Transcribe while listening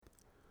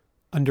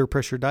Under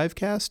Pressure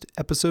Divecast,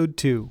 Episode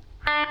 2.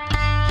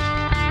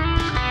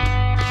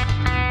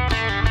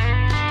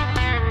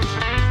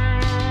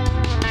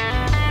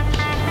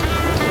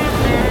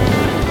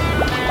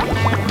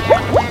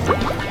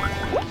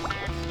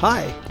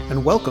 Hi,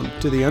 and welcome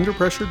to the Under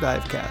Pressure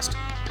Divecast.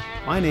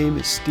 My name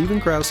is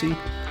Stephen Krause,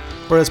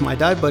 or as my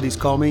dive buddies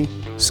call me,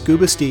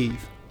 Scuba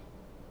Steve.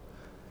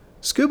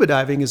 Scuba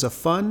diving is a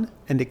fun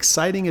and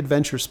exciting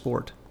adventure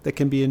sport that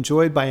can be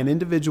enjoyed by an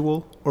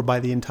individual or by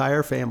the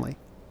entire family.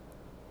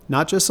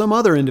 Not just some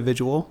other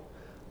individual,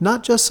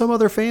 not just some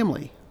other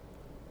family.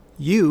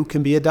 You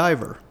can be a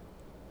diver.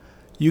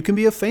 You can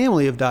be a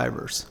family of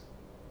divers.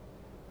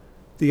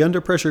 The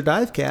Under Pressure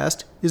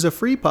Divecast is a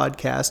free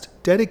podcast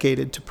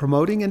dedicated to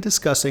promoting and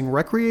discussing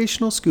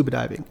recreational scuba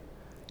diving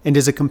and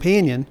is a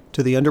companion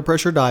to the Under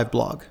Pressure Dive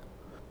blog.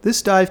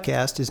 This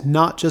divecast is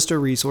not just a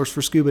resource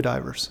for scuba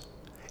divers.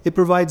 It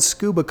provides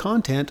scuba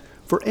content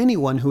for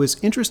anyone who is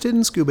interested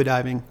in scuba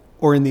diving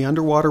or in the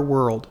underwater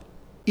world.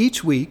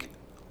 Each week,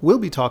 we'll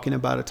be talking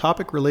about a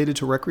topic related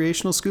to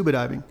recreational scuba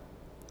diving.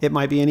 It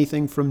might be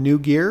anything from new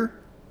gear,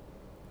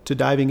 to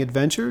diving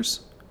adventures,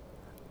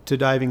 to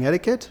diving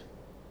etiquette,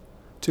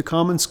 to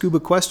common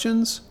scuba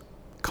questions,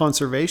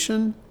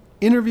 conservation,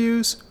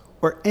 interviews,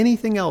 or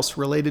anything else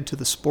related to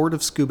the sport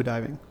of scuba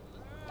diving.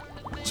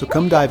 So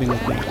come diving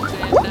with me.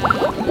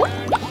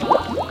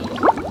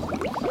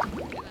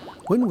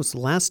 When was the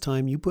last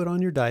time you put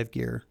on your dive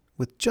gear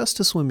with just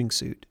a swimming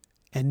suit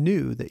and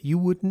knew that you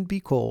wouldn't be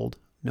cold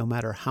no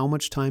matter how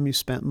much time you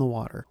spent in the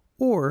water,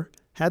 or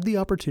had the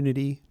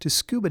opportunity to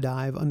scuba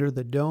dive under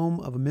the dome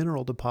of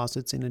mineral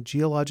deposits in a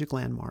geologic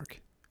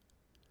landmark?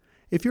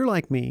 If you're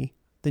like me,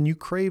 then you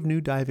crave new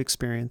dive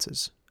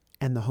experiences,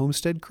 and the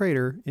Homestead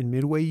Crater in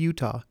Midway,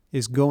 Utah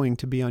is going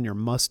to be on your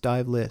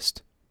must-dive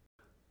list.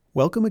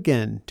 Welcome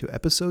again to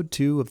Episode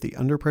 2 of the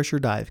Under Pressure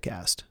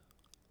Divecast.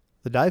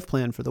 The dive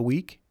plan for the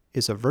week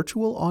is a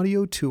virtual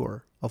audio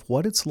tour of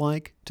what it's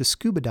like to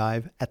scuba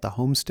dive at the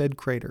Homestead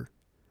Crater.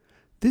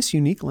 This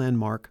unique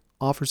landmark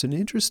offers an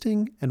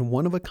interesting and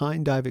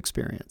one-of-a-kind dive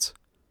experience.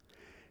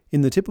 In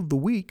the tip of the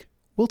week,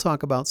 we'll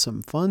talk about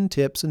some fun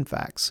tips and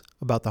facts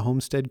about the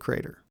Homestead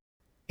Crater.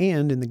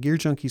 And in the Gear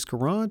Junkies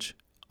Garage,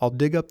 I'll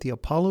dig up the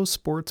Apollo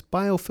Sports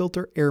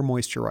Biofilter Air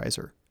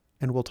Moisturizer,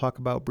 and we'll talk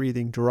about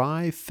breathing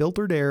dry,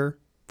 filtered air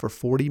for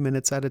 40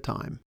 minutes at a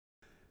time.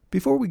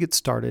 Before we get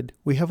started,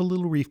 we have a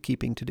little reef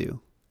keeping to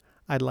do.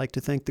 I'd like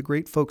to thank the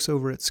great folks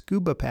over at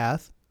Scuba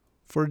Path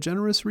for a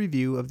generous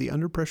review of the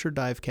Under Pressure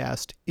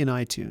Divecast in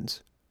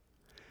iTunes.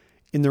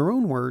 In their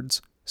own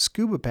words,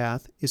 Scuba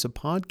Path is a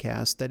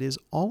podcast that is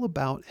all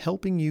about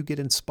helping you get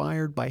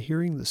inspired by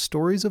hearing the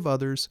stories of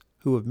others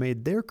who have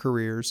made their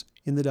careers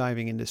in the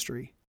diving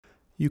industry.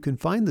 You can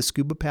find the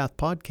Scuba Path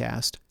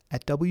podcast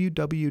at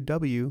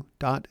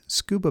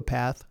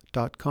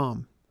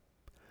www.scubapath.com.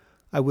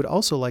 I would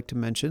also like to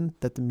mention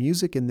that the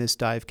music in this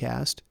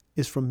divecast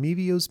is from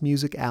Mevio's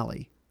Music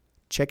Alley.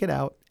 Check it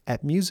out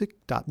at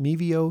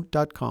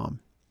music.mevio.com.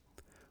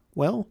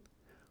 Well,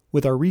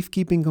 with our reef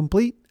keeping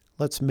complete,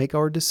 let's make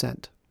our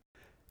descent.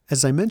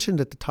 As I mentioned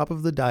at the top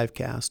of the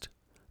divecast,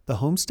 the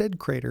Homestead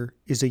Crater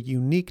is a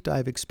unique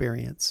dive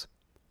experience.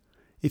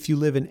 If you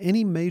live in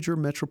any major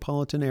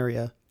metropolitan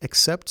area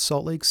except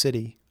Salt Lake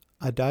City,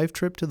 a dive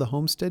trip to the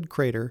Homestead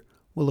Crater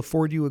will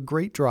afford you a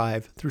great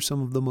drive through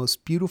some of the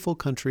most beautiful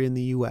country in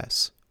the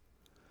U.S.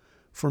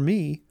 For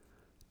me,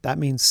 that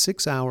means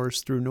 6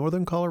 hours through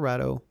northern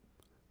Colorado,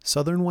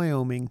 southern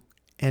Wyoming,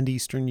 and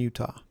eastern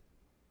Utah.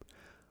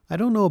 I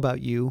don't know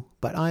about you,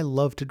 but I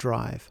love to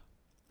drive.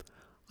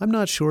 I'm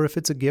not sure if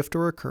it's a gift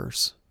or a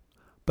curse,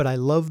 but I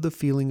love the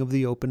feeling of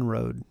the open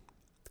road.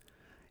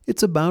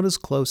 It's about as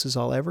close as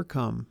I'll ever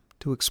come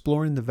to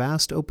exploring the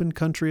vast open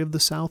country of the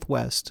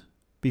Southwest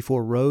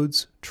before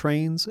roads,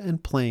 trains,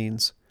 and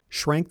planes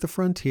shrank the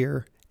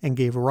frontier and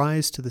gave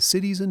rise to the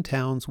cities and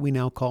towns we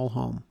now call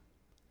home.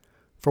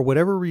 For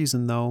whatever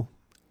reason, though,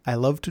 I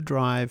love to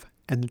drive,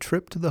 and the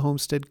trip to the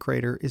Homestead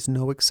Crater is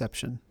no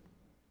exception.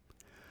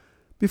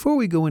 Before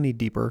we go any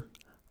deeper,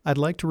 I'd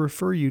like to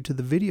refer you to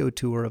the video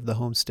tour of the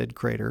Homestead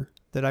Crater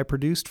that I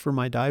produced for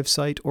my dive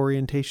site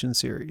orientation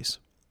series.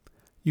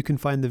 You can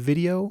find the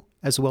video,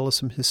 as well as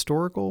some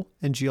historical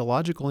and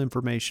geological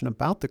information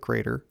about the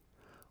crater,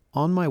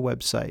 on my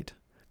website.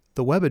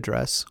 The web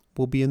address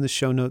will be in the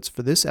show notes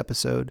for this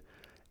episode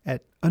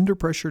at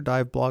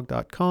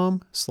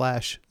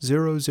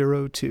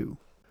underpressuredivblog.com/002.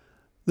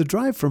 The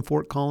drive from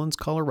Fort Collins,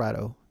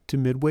 Colorado to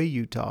Midway,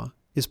 Utah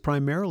is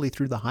primarily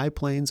through the high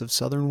plains of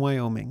southern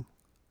Wyoming.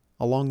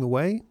 Along the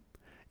way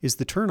is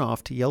the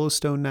turnoff to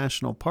Yellowstone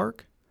National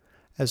Park,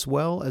 as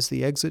well as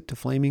the exit to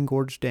Flaming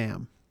Gorge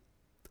Dam.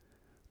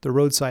 The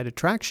roadside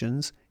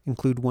attractions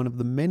include one of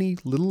the many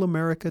Little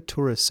America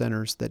tourist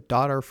centers that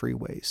dot our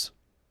freeways.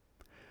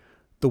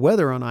 The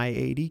weather on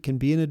I-80 can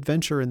be an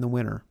adventure in the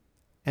winter,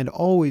 and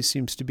always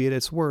seems to be at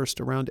its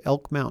worst around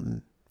Elk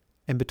Mountain,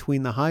 and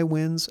between the high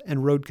winds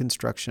and road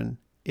construction,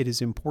 it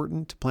is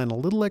important to plan a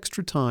little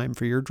extra time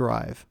for your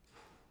drive.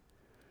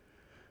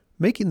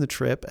 Making the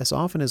trip as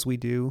often as we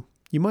do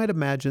You might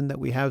imagine that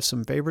we have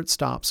some favorite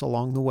stops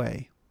along the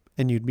way,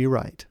 and you'd be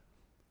right.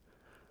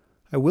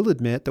 I will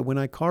admit that when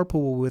I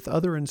carpool with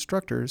other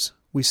instructors,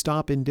 we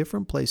stop in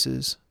different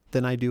places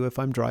than I do if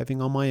I'm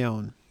driving on my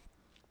own.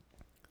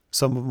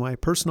 Some of my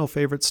personal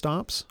favorite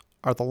stops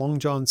are the Long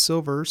John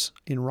Silver's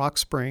in Rock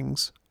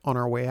Springs on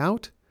our way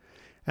out,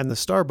 and the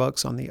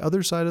Starbucks on the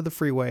other side of the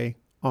freeway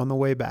on the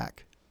way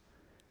back.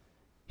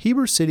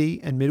 Heber City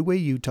and Midway,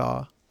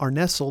 Utah are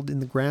nestled in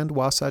the Grand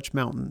Wasatch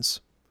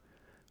Mountains.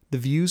 The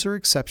views are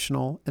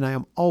exceptional, and I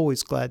am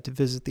always glad to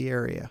visit the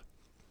area.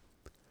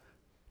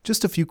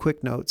 Just a few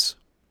quick notes.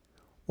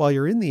 While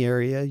you're in the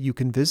area, you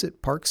can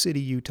visit Park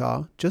City,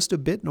 Utah, just a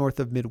bit north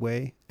of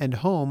Midway and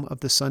home of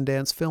the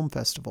Sundance Film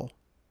Festival.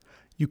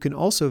 You can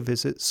also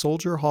visit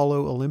Soldier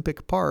Hollow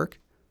Olympic Park,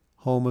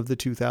 home of the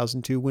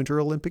 2002 Winter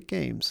Olympic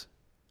Games.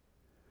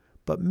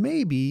 But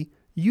maybe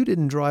you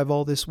didn't drive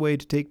all this way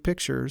to take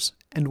pictures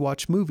and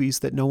watch movies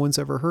that no one's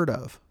ever heard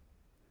of.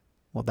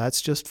 Well,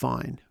 that's just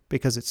fine,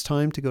 because it's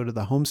time to go to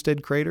the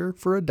Homestead Crater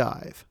for a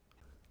dive.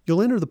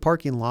 You'll enter the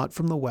parking lot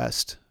from the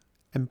west,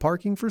 and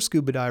parking for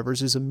scuba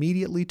divers is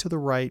immediately to the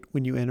right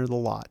when you enter the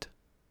lot.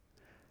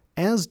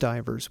 As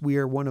divers, we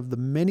are one of the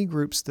many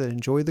groups that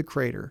enjoy the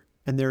crater,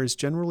 and there is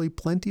generally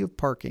plenty of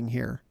parking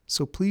here,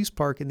 so please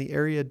park in the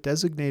area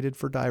designated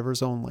for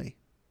divers only.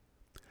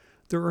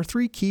 There are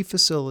 3 key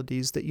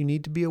facilities that you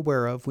need to be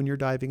aware of when you're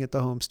diving at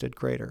the Homestead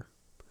Crater.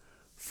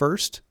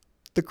 First,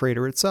 the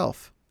crater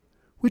itself,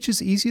 which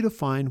is easy to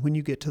find when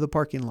you get to the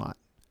parking lot.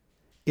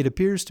 It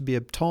appears to be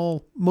a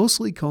tall,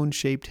 mostly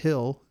cone-shaped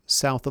hill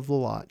south of the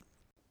lot.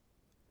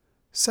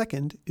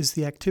 Second is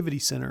the Activity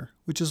Center,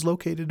 which is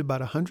located about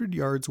 100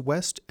 yards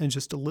west and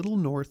just a little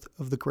north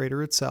of the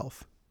crater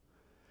itself.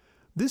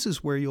 This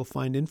is where you'll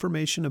find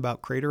information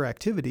about crater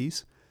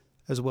activities,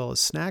 as well as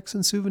snacks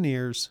and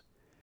souvenirs.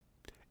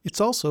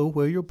 It's also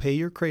where you'll pay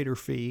your crater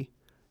fee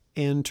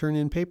and turn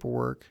in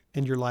paperwork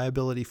and your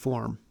liability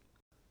form.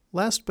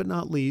 Last but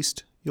not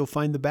least, you'll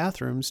find the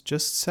bathrooms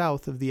just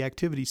south of the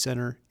Activity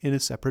Center in a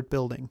separate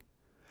building.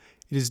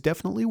 It is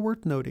definitely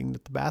worth noting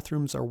that the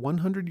bathrooms are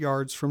 100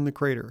 yards from the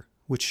crater,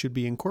 which should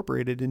be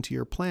incorporated into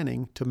your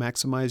planning to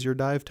maximize your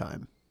dive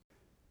time.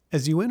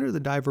 As you enter the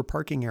diver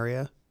parking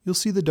area, you'll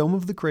see the dome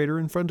of the crater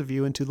in front of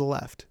you and to the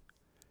left.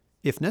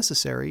 If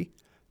necessary,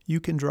 you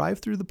can drive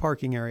through the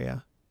parking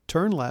area,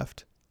 turn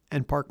left,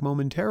 and park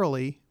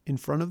momentarily in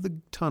front of the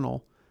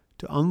tunnel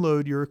to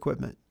unload your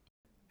equipment.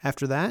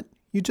 After that,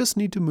 you just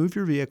need to move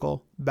your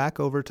vehicle back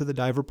over to the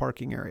diver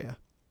parking area.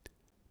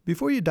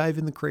 Before you dive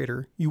in the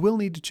crater, you will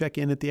need to check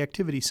in at the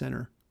Activity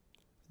Center.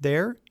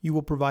 There, you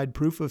will provide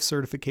proof of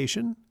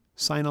certification,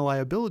 sign a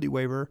liability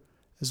waiver,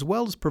 as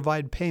well as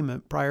provide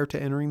payment prior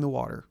to entering the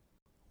water.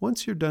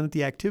 Once you're done at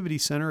the Activity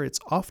Center, it's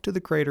off to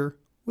the crater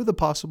with a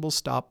possible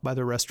stop by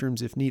the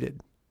restrooms if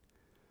needed.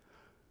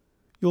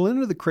 You'll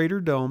enter the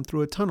crater dome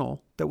through a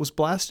tunnel that was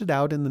blasted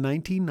out in the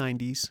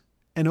 1990s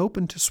and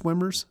opened to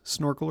swimmers,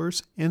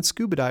 snorkelers, and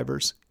scuba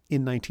divers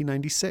in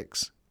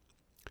 1996.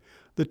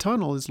 The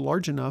tunnel is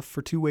large enough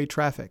for two-way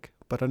traffic,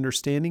 but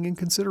understanding and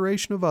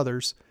consideration of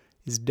others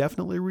is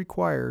definitely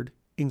required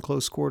in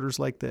close quarters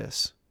like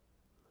this.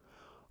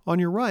 On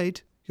your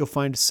right, you'll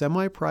find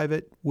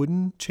semi-private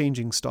wooden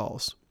changing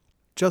stalls.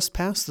 Just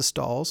past the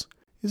stalls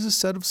is a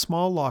set of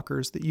small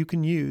lockers that you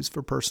can use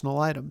for personal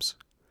items.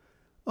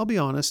 I'll be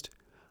honest,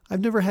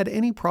 I've never had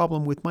any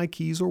problem with my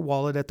keys or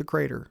wallet at the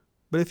crater,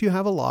 but if you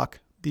have a lock,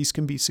 these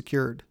can be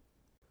secured.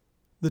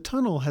 The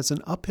tunnel has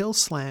an uphill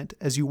slant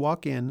as you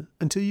walk in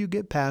until you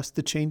get past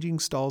the changing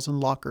stalls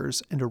and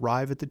lockers and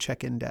arrive at the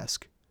check-in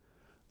desk.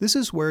 This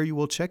is where you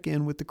will check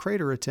in with the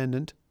crater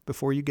attendant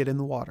before you get in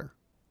the water.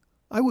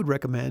 I would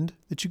recommend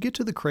that you get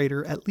to the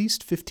crater at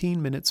least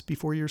 15 minutes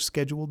before your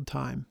scheduled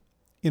time,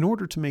 in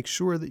order to make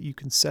sure that you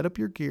can set up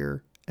your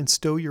gear and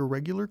stow your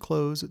regular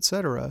clothes,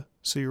 etc.,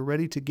 so you're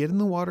ready to get in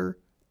the water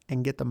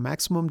and get the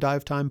maximum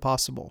dive time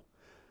possible.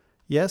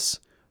 Yes,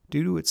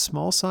 due to its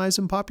small size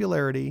and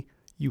popularity,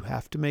 you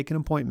have to make an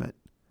appointment,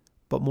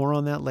 but more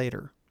on that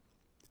later.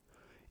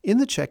 In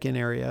the check-in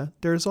area,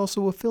 there is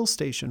also a fill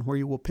station where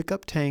you will pick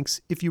up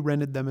tanks if you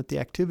rented them at the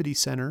Activity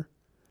Center,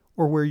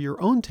 or where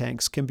your own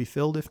tanks can be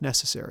filled if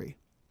necessary.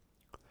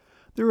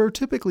 There are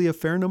typically a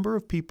fair number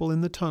of people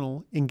in the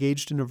tunnel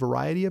engaged in a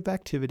variety of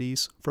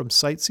activities, from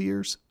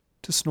sightseers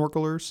to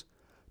snorkelers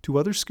to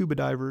other scuba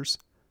divers,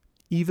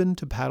 even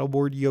to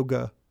paddleboard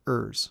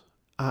yoga-ers.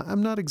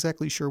 I'm not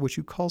exactly sure what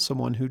you call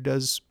someone who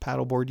does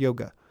paddleboard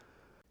yoga.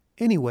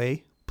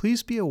 Anyway,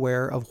 please be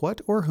aware of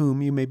what or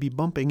whom you may be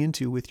bumping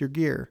into with your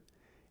gear.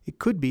 It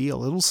could be a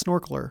little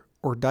snorkeler,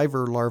 or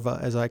diver larva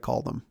as I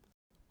call them.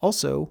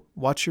 Also,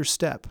 watch your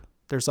step.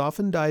 There's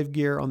often dive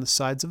gear on the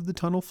sides of the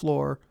tunnel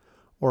floor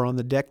or on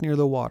the deck near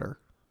the water.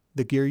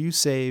 The gear you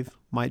save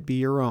might be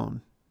your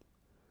own.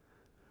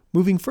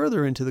 Moving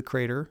further into the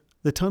crater,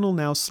 the tunnel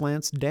now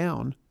slants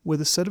down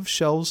with a set of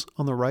shelves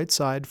on the right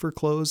side for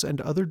clothes and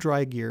other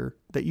dry gear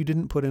that you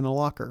didn't put in a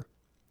locker.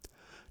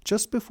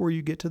 Just before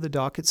you get to the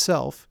dock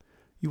itself,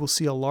 you will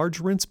see a large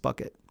rinse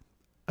bucket.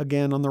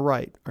 Again on the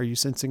right. Are you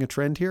sensing a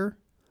trend here?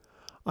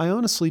 I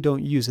honestly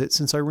don't use it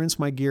since I rinse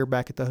my gear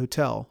back at the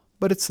hotel,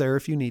 but it's there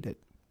if you need it.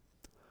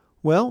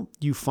 Well,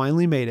 you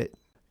finally made it.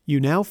 You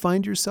now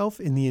find yourself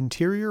in the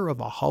interior of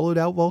a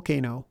hollowed-out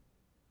volcano.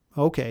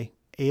 Okay,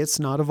 it's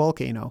not a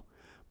volcano,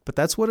 but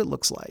that's what it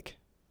looks like.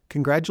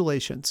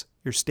 Congratulations,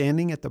 you're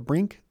standing at the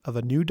brink of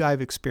a new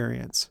dive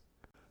experience.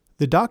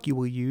 The dock you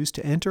will use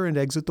to enter and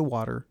exit the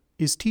water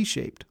is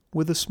T-shaped,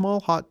 with a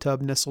small hot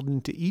tub nestled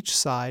into each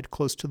side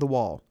close to the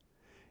wall.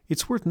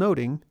 It's worth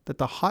noting that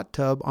the hot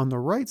tub on the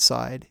right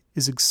side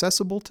is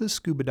accessible to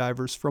scuba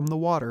divers from the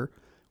water,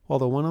 while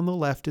the one on the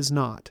left is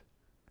not.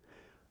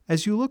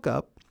 As you look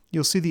up,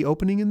 you'll see the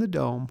opening in the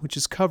dome, which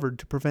is covered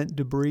to prevent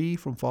debris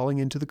from falling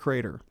into the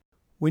crater.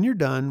 When you're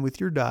done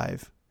with your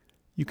dive,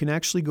 you can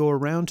actually go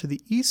around to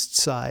the east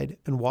side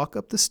and walk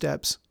up the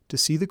steps to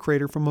see the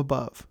crater from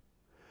above.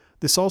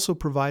 This also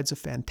provides a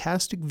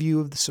fantastic view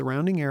of the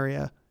surrounding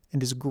area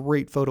and is a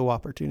great photo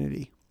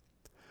opportunity.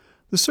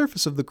 The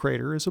surface of the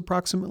crater is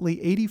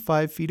approximately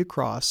 85 feet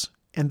across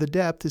and the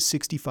depth is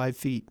 65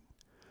 feet.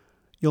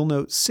 You'll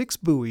note 6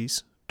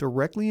 buoys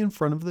directly in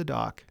front of the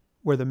dock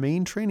where the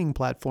main training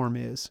platform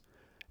is,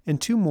 and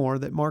 2 more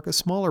that mark a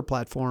smaller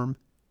platform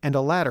and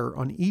a ladder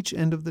on each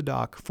end of the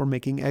dock for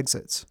making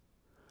exits.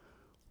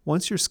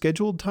 Once your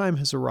scheduled time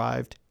has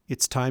arrived,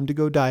 it's time to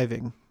go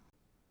diving.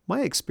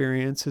 My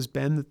experience has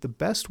been that the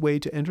best way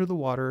to enter the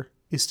water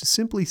is to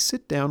simply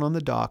sit down on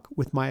the dock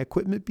with my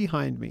equipment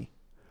behind me,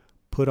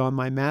 put on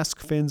my mask,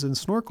 fins, and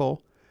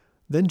snorkel,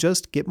 then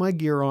just get my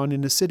gear on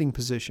in a sitting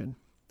position.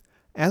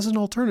 As an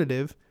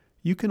alternative,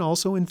 you can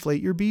also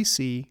inflate your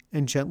BC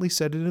and gently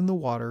set it in the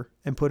water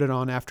and put it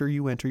on after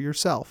you enter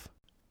yourself.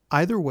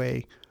 Either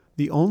way,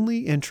 the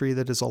only entry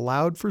that is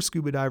allowed for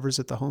scuba divers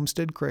at the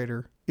Homestead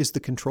Crater is the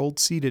controlled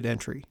seated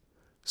entry.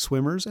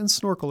 Swimmers and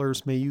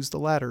snorkelers may use the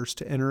ladders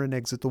to enter and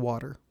exit the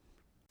water.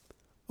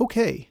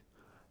 Okay,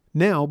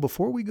 now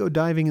before we go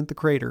diving at the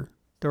crater,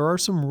 there are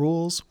some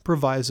rules,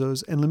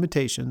 provisos, and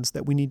limitations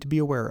that we need to be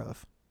aware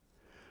of.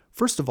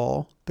 First of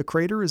all, the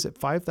crater is at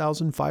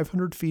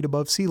 5,500 feet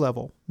above sea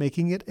level,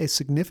 making it a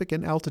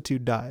significant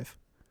altitude dive.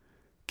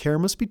 Care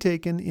must be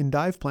taken in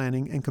dive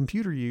planning and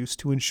computer use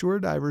to ensure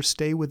divers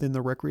stay within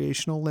the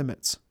recreational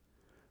limits.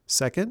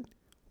 Second,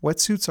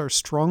 wetsuits are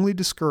strongly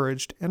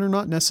discouraged and are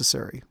not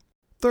necessary.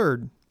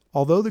 Third,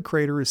 although the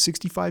crater is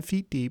 65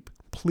 feet deep,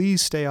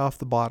 please stay off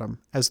the bottom,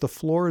 as the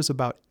floor is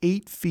about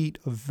 8 feet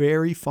of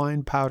very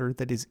fine powder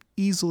that is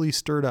easily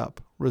stirred up,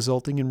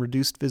 resulting in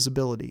reduced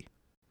visibility.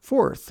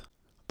 Fourth,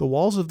 the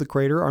walls of the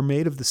crater are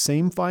made of the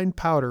same fine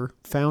powder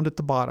found at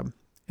the bottom,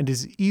 and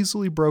is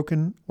easily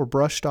broken or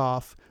brushed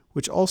off,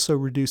 which also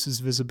reduces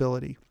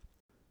visibility.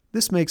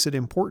 This makes it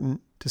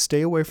important to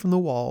stay away from the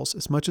walls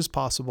as much as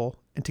possible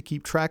and to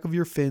keep track of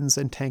your fins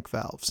and tank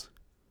valves.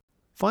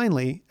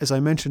 Finally, as I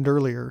mentioned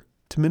earlier,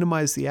 to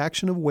minimize the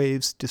action of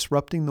waves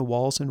disrupting the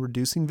walls and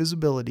reducing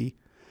visibility,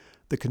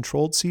 the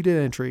controlled seated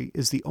entry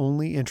is the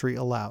only entry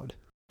allowed.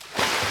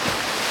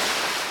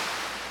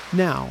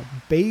 Now,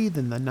 bathe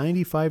in the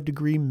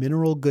 95-degree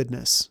mineral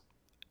goodness.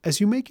 As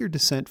you make your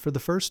descent for the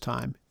first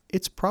time,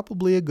 it's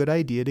probably a good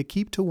idea to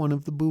keep to one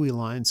of the buoy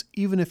lines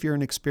even if you're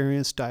an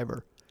experienced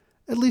diver,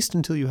 at least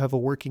until you have a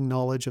working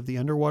knowledge of the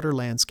underwater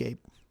landscape.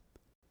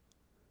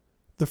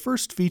 The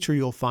first feature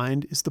you'll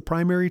find is the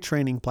primary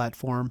training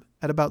platform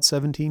at about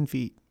 17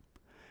 feet,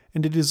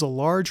 and it is a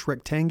large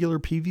rectangular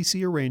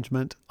PVC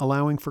arrangement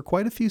allowing for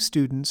quite a few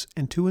students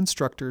and 2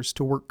 instructors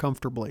to work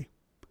comfortably.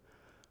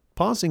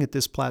 Pausing at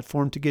this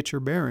platform to get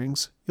your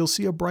bearings, you'll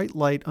see a bright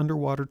light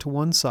underwater to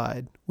one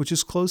side, which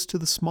is close to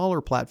the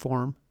smaller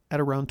platform at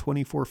around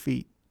 24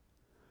 feet.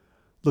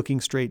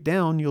 Looking straight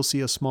down, you'll see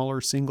a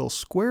smaller single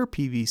square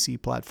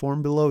PVC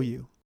platform below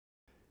you.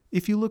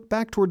 If you look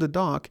back toward the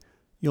dock,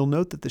 you'll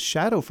note that the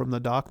shadow from the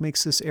dock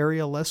makes this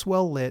area less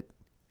well lit,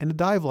 and a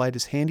dive light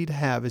is handy to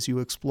have as you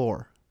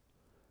explore.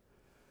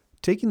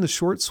 Taking the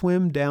short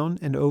swim down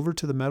and over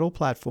to the metal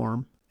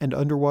platform and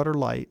underwater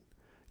light,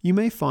 you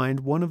may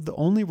find one of the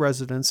only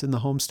residents in the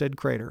Homestead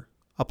Crater,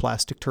 a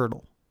plastic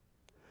turtle.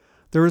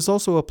 There is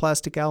also a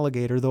plastic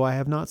alligator, though I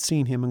have not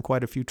seen him in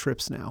quite a few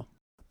trips now.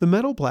 The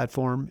metal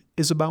platform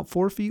is about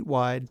 4 feet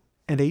wide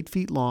and 8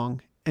 feet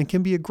long and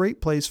can be a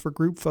great place for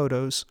group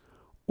photos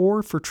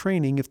or for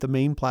training if the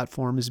main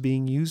platform is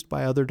being used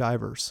by other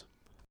divers.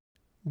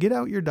 Get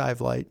out your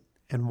dive light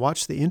and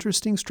watch the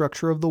interesting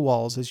structure of the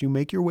walls as you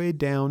make your way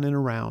down and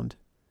around.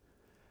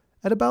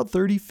 At about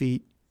 30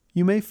 feet,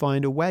 you may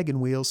find a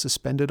wagon wheel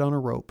suspended on a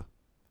rope.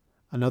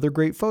 Another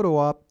great photo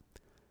op.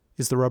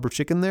 Is the rubber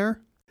chicken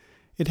there?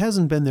 It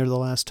hasn't been there the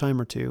last time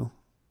or two.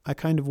 I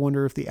kind of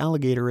wonder if the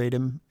alligator ate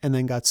him and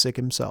then got sick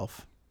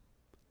himself.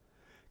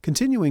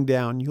 Continuing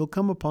down, you'll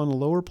come upon a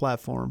lower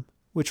platform,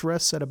 which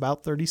rests at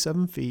about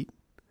 37 feet.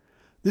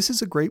 This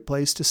is a great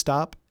place to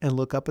stop and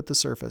look up at the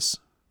surface.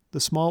 The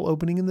small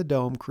opening in the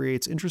dome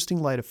creates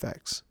interesting light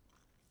effects.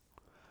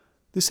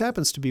 This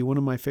happens to be one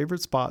of my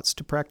favorite spots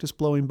to practice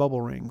blowing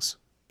bubble rings,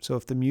 so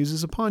if the muse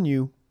is upon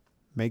you,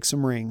 make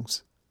some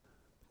rings.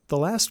 The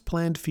last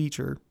planned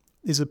feature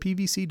is a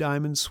PVC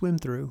diamond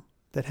swim-through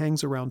that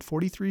hangs around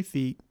 43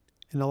 feet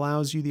and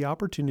allows you the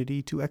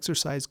opportunity to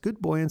exercise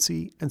good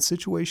buoyancy and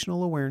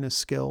situational awareness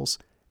skills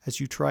as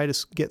you try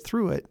to get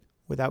through it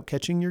without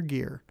catching your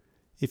gear.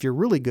 If you're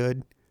really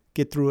good,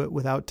 get through it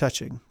without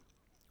touching.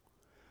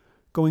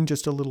 Going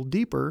just a little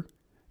deeper,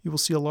 you will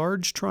see a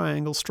large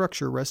triangle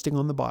structure resting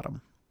on the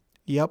bottom.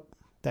 Yep,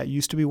 that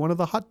used to be one of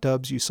the hot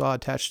tubs you saw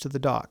attached to the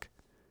dock.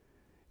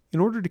 In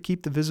order to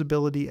keep the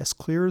visibility as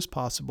clear as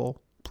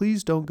possible,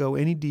 please don't go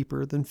any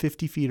deeper than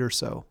 50 feet or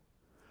so.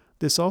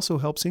 This also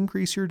helps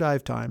increase your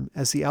dive time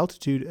as the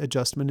altitude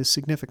adjustment is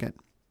significant.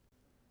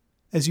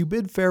 As you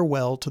bid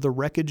farewell to the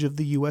wreckage of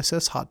the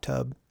USS Hot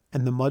Tub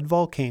and the mud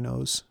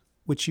volcanoes,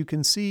 which you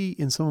can see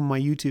in some of my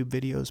YouTube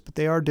videos, but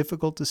they are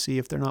difficult to see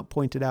if they're not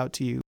pointed out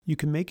to you, you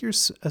can make your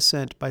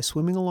ascent by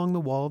swimming along the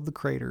wall of the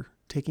crater,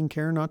 taking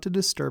care not to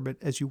disturb it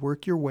as you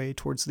work your way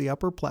towards the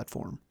upper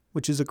platform,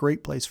 which is a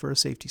great place for a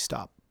safety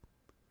stop.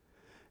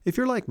 If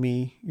you're like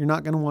me, you're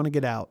not going to want to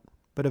get out,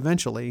 but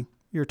eventually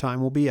your time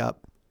will be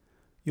up.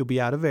 You'll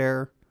be out of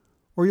air,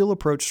 or you'll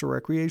approach the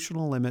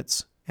recreational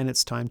limits, and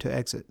it's time to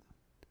exit.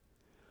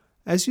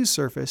 As you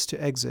surface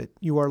to exit,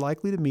 you are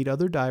likely to meet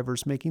other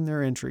divers making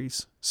their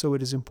entries, so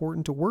it is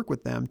important to work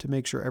with them to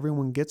make sure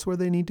everyone gets where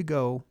they need to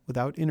go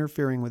without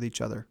interfering with each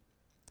other.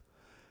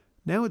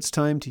 Now it's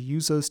time to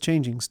use those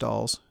changing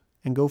stalls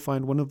and go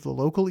find one of the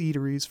local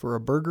eateries for a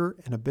burger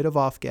and a bit of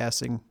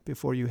off-gassing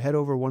before you head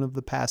over one of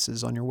the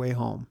passes on your way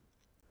home.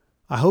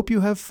 I hope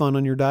you have fun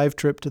on your dive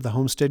trip to the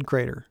Homestead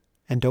Crater,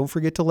 and don't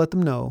forget to let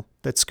them know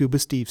that Scuba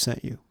Steve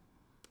sent you.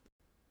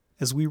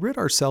 As we rid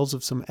ourselves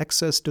of some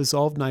excess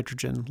dissolved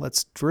nitrogen,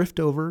 let's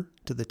drift over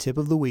to the tip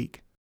of the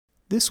week.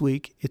 This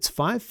week, it's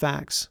 5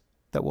 facts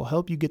that will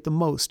help you get the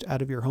most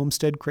out of your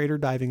Homestead Crater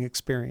diving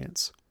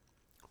experience.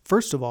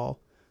 First of all,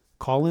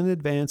 call in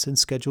advance and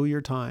schedule your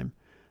time.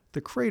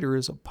 The crater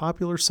is a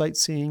popular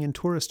sightseeing and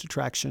tourist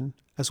attraction,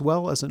 as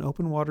well as an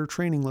open water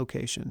training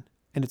location,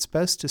 and it's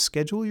best to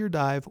schedule your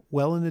dive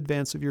well in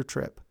advance of your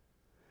trip.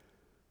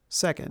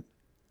 Second,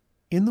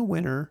 in the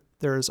winter,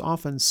 there is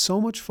often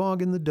so much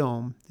fog in the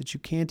dome that you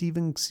can't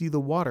even see the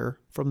water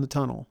from the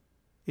tunnel.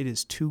 It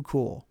is too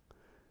cool.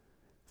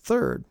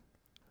 Third,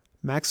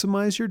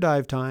 maximize your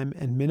dive time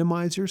and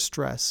minimize your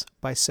stress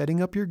by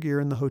setting up your gear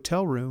in the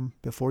hotel room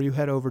before you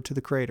head over to the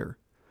crater.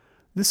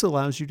 This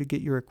allows you to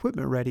get your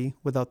equipment ready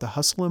without the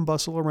hustle and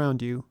bustle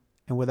around you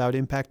and without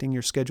impacting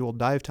your scheduled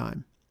dive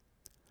time.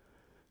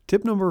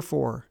 Tip number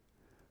 4,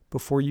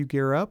 before you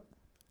gear up,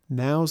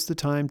 now's the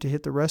time to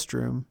hit the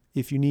restroom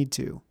if you need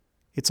to.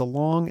 It's a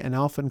long and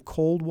often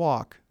cold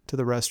walk to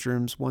the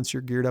restrooms once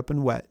you're geared up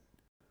and wet.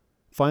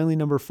 Finally,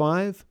 number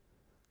 5,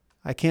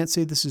 I can't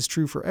say this is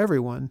true for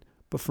everyone,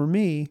 but for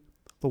me,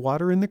 the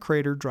water in the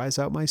crater dries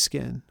out my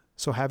skin,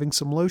 so having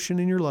some lotion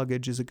in your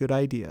luggage is a good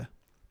idea.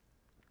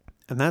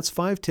 And that's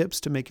 5 tips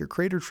to make your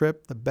crater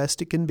trip the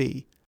best it can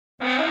be.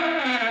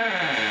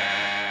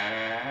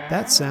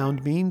 That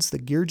sound means the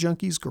Gear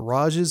Junkie's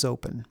garage is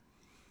open.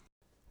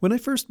 When I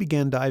first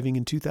began diving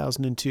in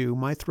 2002,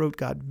 my throat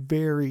got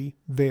very,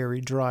 very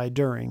dry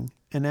during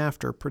and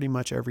after pretty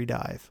much every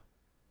dive.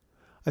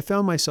 I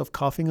found myself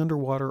coughing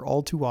underwater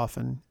all too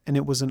often, and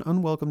it was an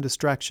unwelcome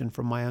distraction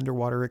from my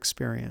underwater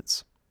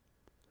experience.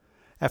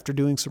 After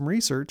doing some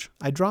research,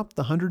 I dropped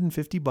the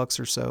 $150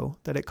 or so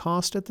that it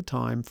cost at the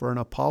time for an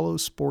Apollo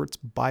Sports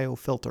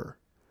biofilter.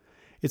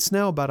 It's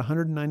now about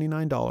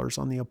 $199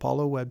 on the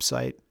Apollo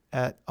website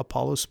at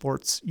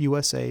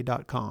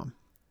apollosportsusa.com.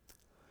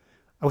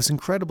 I was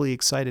incredibly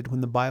excited when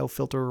the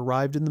biofilter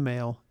arrived in the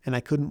mail, and I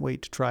couldn't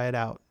wait to try it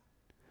out.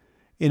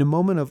 In a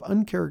moment of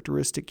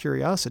uncharacteristic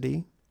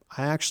curiosity,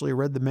 I actually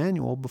read the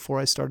manual before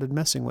I started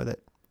messing with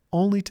it,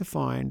 only to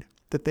find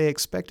that they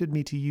expected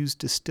me to use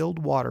distilled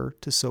water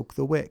to soak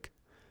the wick.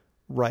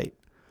 Right,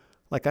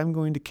 like I'm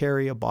going to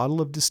carry a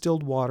bottle of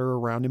distilled water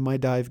around in my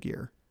dive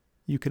gear.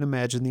 You can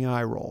imagine the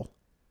eye roll.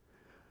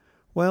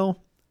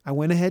 Well, I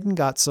went ahead and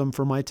got some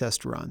for my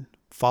test run,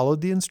 followed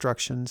the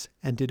instructions,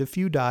 and did a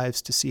few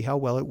dives to see how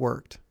well it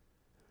worked.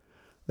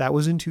 That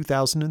was in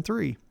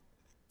 2003.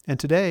 And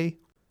today,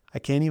 I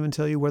can't even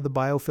tell you where the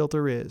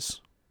biofilter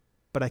is,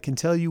 but I can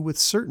tell you with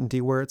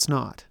certainty where it's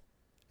not,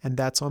 and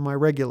that's on my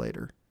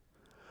regulator.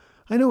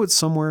 I know it's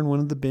somewhere in one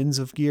of the bins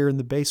of gear in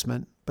the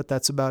basement, but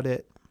that's about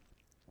it.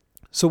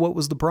 So what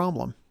was the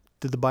problem?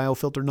 Did the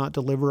biofilter not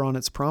deliver on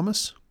its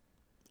promise?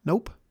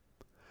 Nope.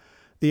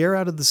 The air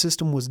out of the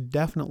system was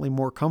definitely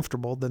more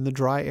comfortable than the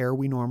dry air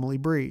we normally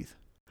breathe.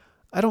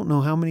 I don't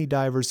know how many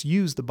divers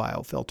use the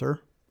biofilter.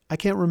 I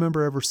can't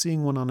remember ever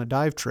seeing one on a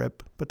dive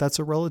trip, but that's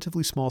a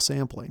relatively small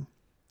sampling.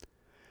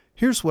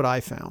 Here's what I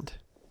found.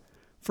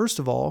 First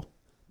of all,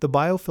 the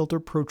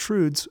biofilter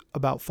protrudes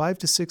about 5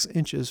 to 6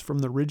 inches from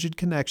the rigid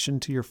connection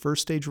to your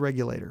first stage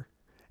regulator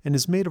and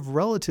is made of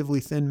relatively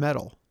thin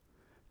metal.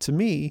 To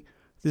me,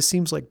 this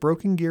seems like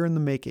broken gear in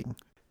the making,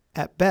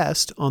 at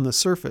best on the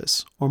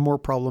surface, or more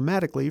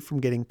problematically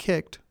from getting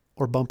kicked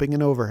or bumping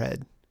an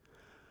overhead.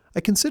 I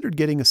considered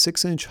getting a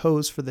 6-inch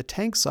hose for the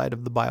tank side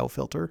of the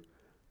biofilter,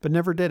 but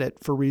never did it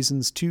for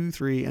reasons 2,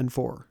 3, and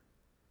 4.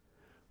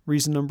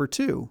 Reason number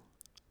 2,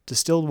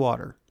 distilled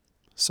water.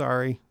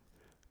 Sorry,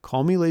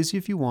 Call me lazy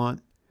if you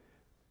want,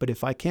 but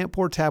if I can't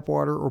pour tap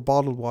water or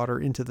bottled water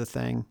into the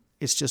thing,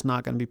 it's just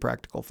not going to be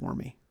practical for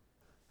me.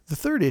 The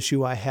third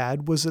issue I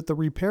had was that the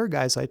repair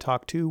guys I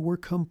talked to were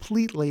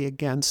completely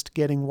against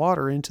getting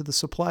water into the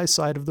supply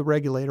side of the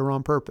regulator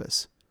on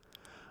purpose.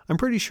 I'm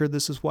pretty sure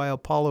this is why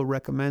Apollo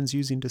recommends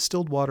using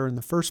distilled water in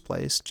the first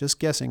place, just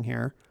guessing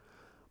here,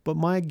 but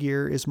my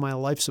gear is my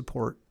life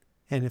support,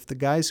 and if the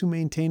guys who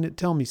maintain it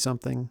tell me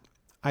something,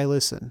 I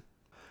listen.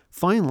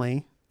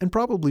 Finally, and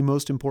probably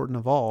most important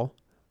of all,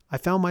 I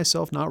found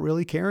myself not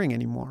really caring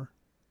anymore.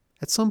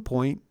 At some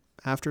point,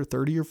 after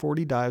 30 or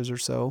 40 dives or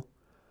so,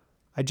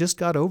 I just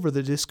got over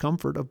the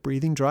discomfort of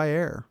breathing dry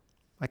air.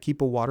 I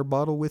keep a water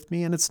bottle with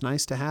me and it's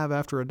nice to have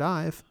after a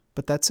dive,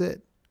 but that's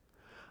it.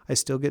 I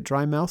still get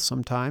dry mouth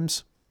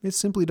sometimes. It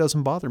simply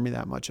doesn't bother me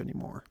that much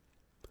anymore.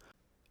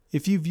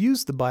 If you've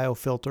used the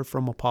biofilter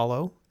from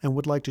Apollo and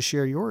would like to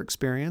share your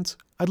experience,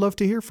 I'd love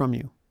to hear from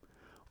you.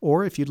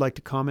 Or if you'd like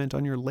to comment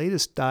on your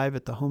latest dive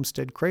at the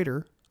Homestead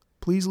Crater,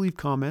 please leave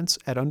comments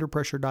at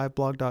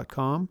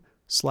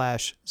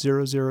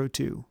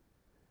underpressuredivblog.com/002.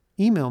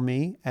 Email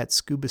me at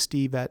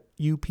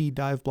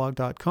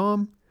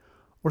scubasteve@updiveblog.com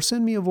or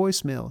send me a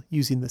voicemail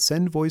using the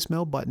Send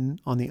Voicemail button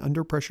on the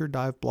Under Pressure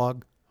Dive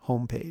blog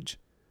homepage.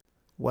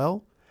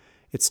 Well,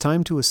 it's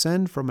time to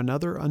ascend from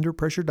another Under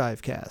Pressure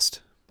Divecast.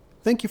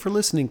 Thank you for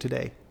listening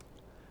today.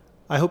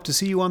 I hope to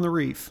see you on the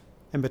reef,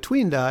 and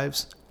between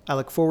dives, I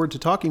look forward to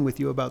talking with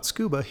you about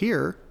scuba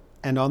here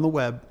and on the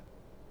web.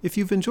 If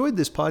you've enjoyed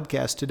this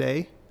podcast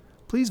today,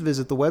 please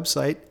visit the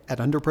website at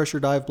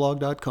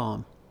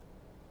underpressuredivblog.com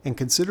and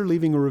consider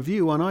leaving a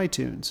review on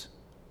iTunes.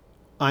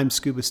 I'm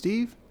Scuba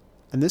Steve,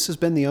 and this has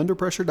been the Under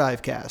Pressure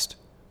Divecast.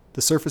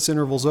 The surface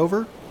interval's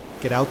over.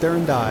 Get out there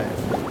and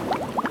dive.